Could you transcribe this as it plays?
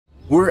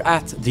We're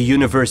at the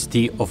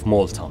University of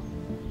Malta,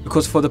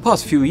 because for the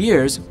past few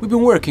years we've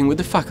been working with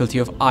the Faculty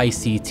of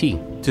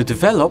ICT to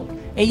develop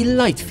a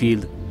light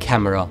field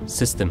camera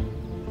system.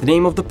 The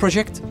name of the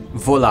project?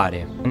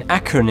 VOLARE, an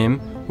acronym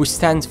which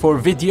stands for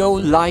Video,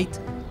 Light,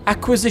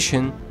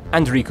 Acquisition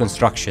and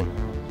Reconstruction.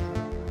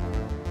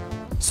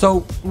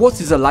 So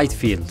what is a light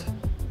field?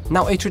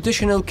 Now, a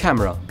traditional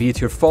camera, be it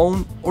your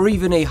phone or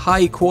even a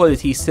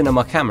high-quality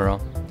cinema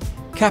camera,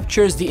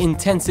 captures the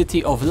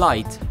intensity of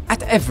light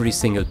at every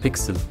single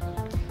pixel.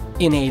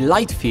 In a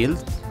light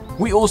field,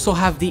 we also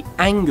have the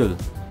angle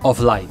of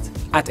light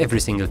at every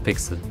single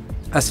pixel.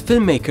 As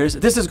filmmakers,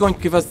 this is going to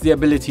give us the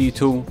ability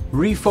to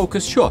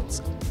refocus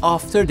shots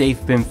after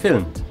they've been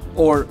filmed.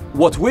 Or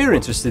what we're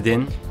interested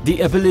in,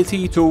 the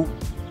ability to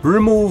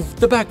remove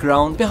the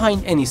background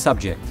behind any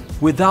subject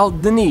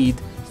without the need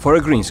for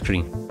a green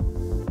screen.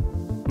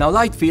 Now,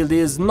 light field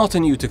is not a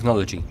new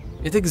technology.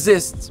 It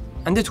exists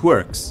and it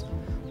works.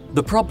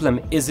 The problem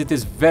is it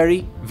is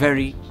very,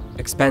 very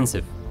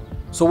expensive.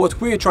 So what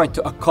we're trying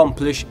to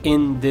accomplish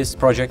in this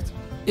project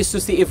is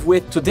to see if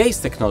with today's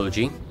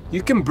technology,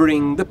 you can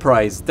bring the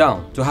price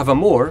down to have a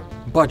more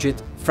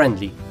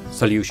budget-friendly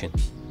solution.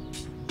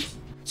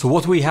 So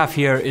what we have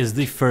here is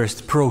the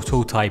first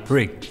prototype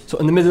rig. So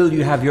in the middle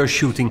you have your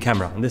shooting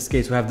camera. In this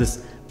case we have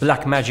this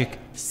Blackmagic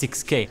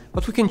 6K.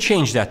 But we can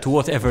change that to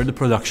whatever the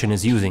production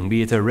is using,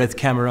 be it a Red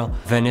camera,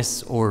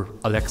 Venice or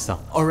Alexa.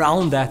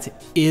 Around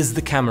that is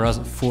the cameras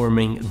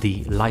forming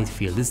the light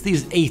field. It's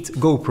these 8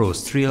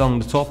 GoPros, 3 along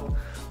the top,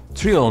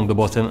 3 along the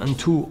bottom and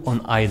 2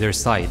 on either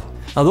side.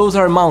 Now those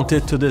are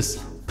mounted to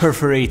this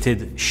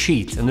perforated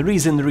sheet, and the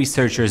reason the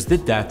researchers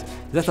did that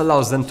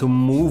allows them to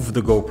move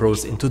the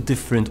GoPros into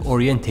different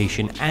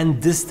orientation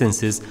and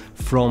distances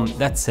from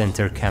that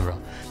center camera.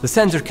 The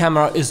center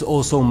camera is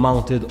also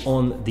mounted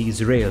on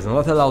these rails, and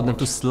that allowed them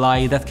to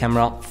slide that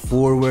camera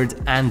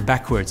forward and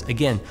backwards,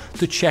 again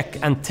to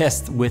check and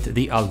test with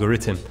the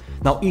algorithm.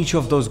 Now each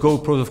of those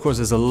GoPros, of course,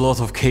 there's a lot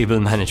of cable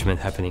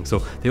management happening. So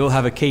they all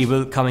have a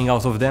cable coming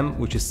out of them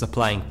which is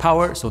supplying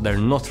power, so they're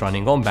not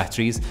running on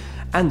batteries,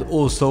 and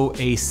also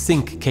a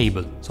sync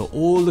cable. So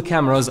all the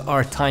cameras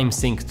are time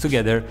synced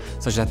together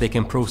such that they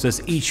can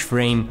process each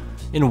frame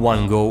in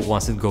one go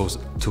once it goes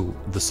to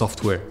the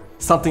software.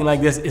 Something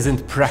like this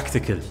isn't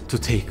practical to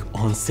take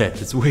on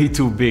set. It's way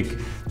too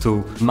big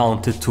to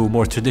mount it to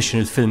more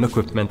traditional film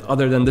equipment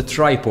other than the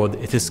tripod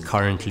it is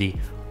currently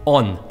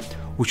on,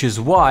 which is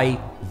why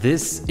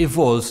this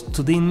evolves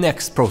to the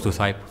next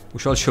prototype,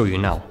 which I'll show you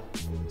now.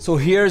 So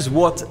here's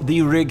what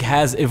the rig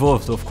has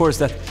evolved. Of course,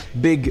 that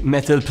big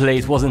metal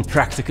plate wasn't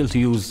practical to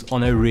use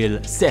on a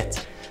real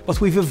set,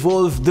 but we've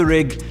evolved the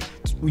rig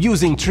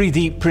using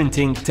 3D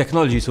printing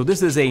technology. So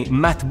this is a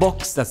matte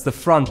box, that's the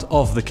front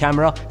of the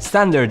camera,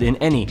 standard in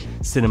any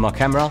cinema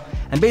camera,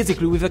 and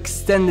basically we've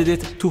extended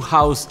it to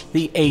house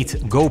the 8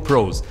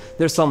 GoPros.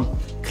 There's some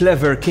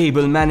clever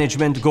cable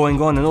management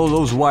going on, and all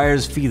those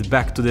wires feed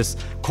back to this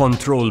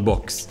control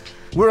box.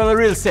 We're on a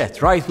real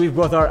set, right? We've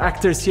got our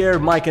actors here,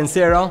 Mike and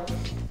Sarah,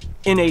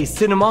 in a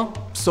cinema,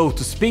 so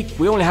to speak.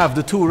 We only have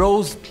the 2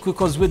 rows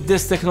because with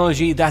this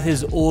technology that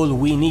is all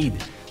we need.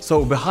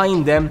 So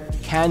behind them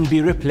can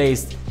be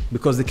replaced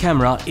because the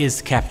camera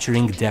is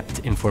capturing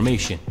depth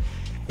information.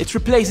 It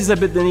replaces a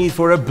bit the need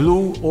for a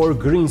blue or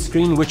green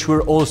screen, which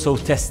we're also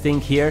testing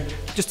here,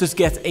 just to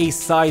get a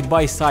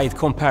side-by-side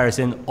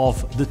comparison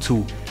of the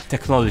 2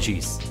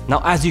 technologies.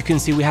 Now, as you can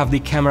see, we have the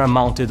camera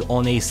mounted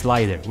on a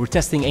slider. We're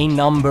testing a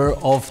number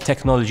of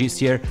technologies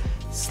here: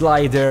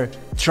 slider,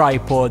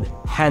 tripod,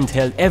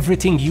 handheld,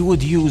 everything you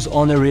would use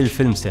on a real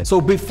film set.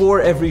 So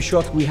before every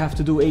shot we have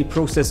to do a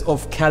process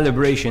of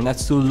calibration.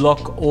 That's to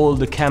lock all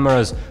the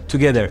cameras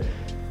together.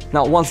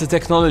 Now, once the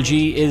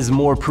technology is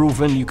more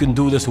proven, you can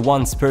do this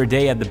once per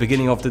day at the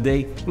beginning of the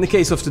day. In the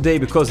case of today,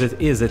 because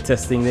it is a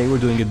testing day, we're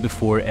doing it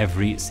before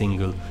every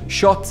single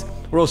shot.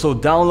 We're also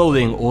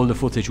downloading all the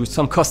footage with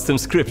some custom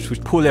scripts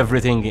which pull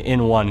everything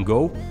in one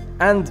go.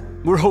 And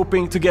we're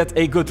hoping to get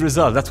a good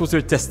result. That's what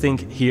we're testing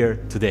here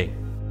today.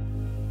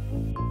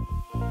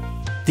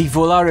 The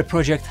VOLARE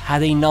project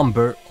had a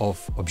number of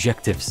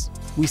objectives.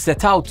 We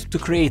set out to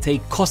create a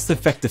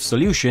cost-effective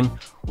solution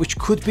which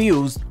could be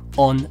used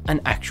on an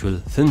actual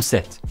film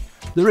set.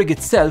 The rig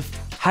itself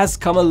has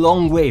come a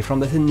long way from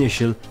that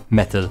initial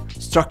metal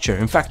structure.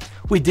 In fact,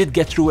 we did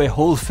get through a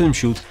whole film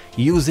shoot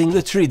using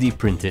the 3D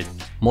printed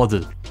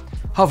model.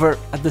 However,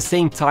 at the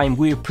same time,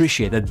 we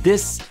appreciate that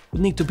this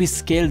would need to be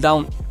scaled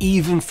down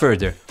even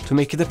further to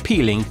make it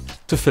appealing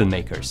to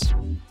filmmakers.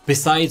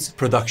 Besides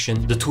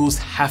production, the tools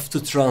have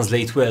to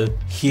translate well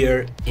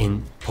here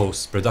in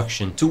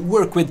post-production to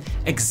work with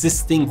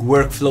existing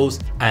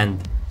workflows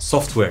and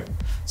software.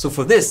 So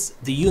for this,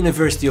 the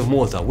University of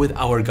Malta, with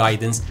our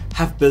guidance,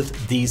 have built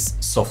these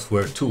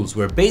software tools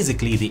where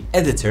basically the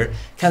editor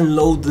can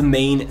load the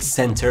main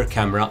center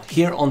camera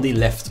here on the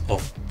left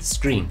of the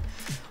screen.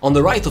 On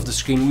the right of the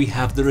screen, we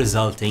have the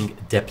resulting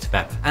depth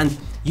map, and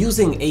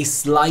using a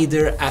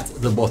slider at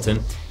the bottom,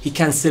 he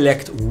can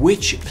select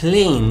which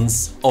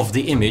planes of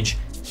the image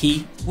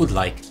he would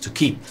like to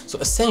keep. So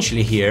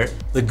essentially here,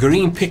 the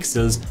green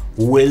pixels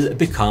will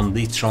become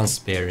the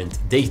transparent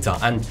data,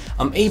 and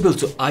I'm able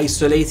to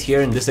isolate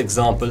here in this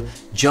example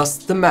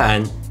just the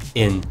man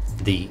in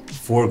the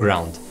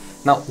foreground.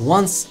 Now,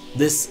 once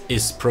this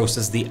is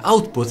processed, the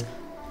output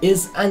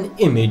is an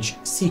image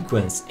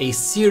sequence, a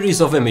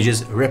series of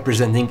images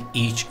representing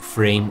each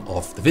frame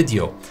of the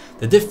video.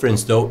 The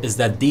difference though is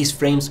that these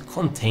frames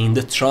contain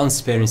the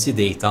transparency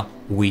data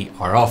we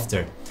are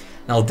after.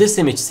 Now, this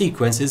image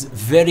sequence is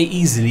very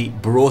easily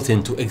brought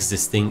into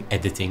existing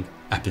editing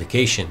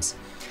applications.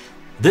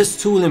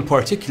 This tool in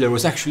particular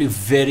was actually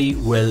very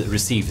well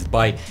received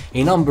by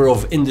a number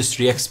of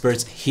industry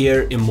experts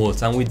here in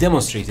Malta, and we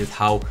demonstrated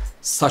how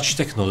such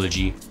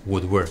technology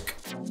would work.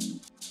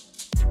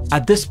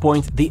 At this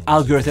point, the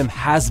algorithm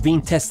has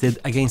been tested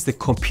against the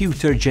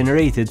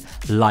computer-generated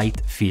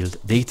light field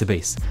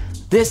database.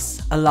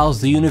 This allows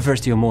the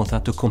University of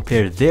Malta to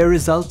compare their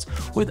results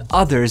with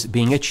others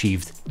being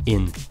achieved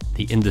in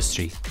the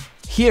industry.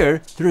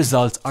 Here, the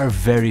results are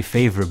very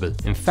favorable.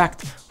 In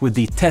fact, with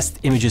the test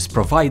images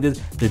provided,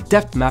 the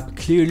depth map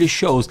clearly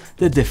shows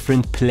the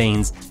different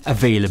planes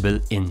available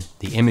in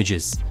the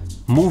images.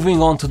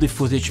 Moving on to the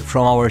footage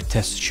from our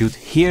test shoot,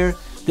 here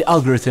the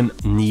algorithm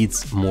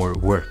needs more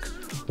work.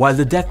 While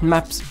the depth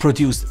maps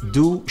produced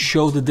do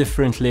show the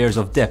different layers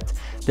of depth,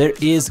 there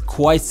is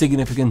quite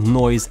significant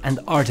noise and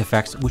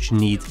artifacts which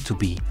need to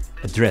be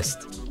addressed.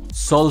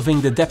 Solving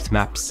the depth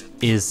maps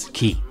is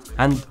key,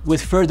 and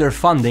with further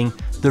funding,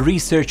 the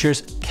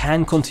researchers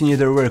can continue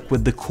their work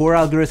with the core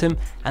algorithm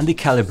and the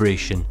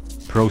calibration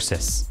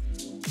process.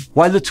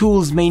 While the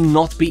tools may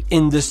not be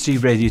industry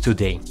ready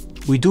today,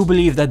 we do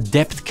believe that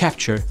depth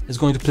capture is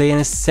going to play an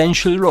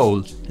essential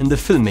role in the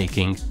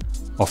filmmaking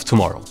of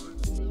tomorrow.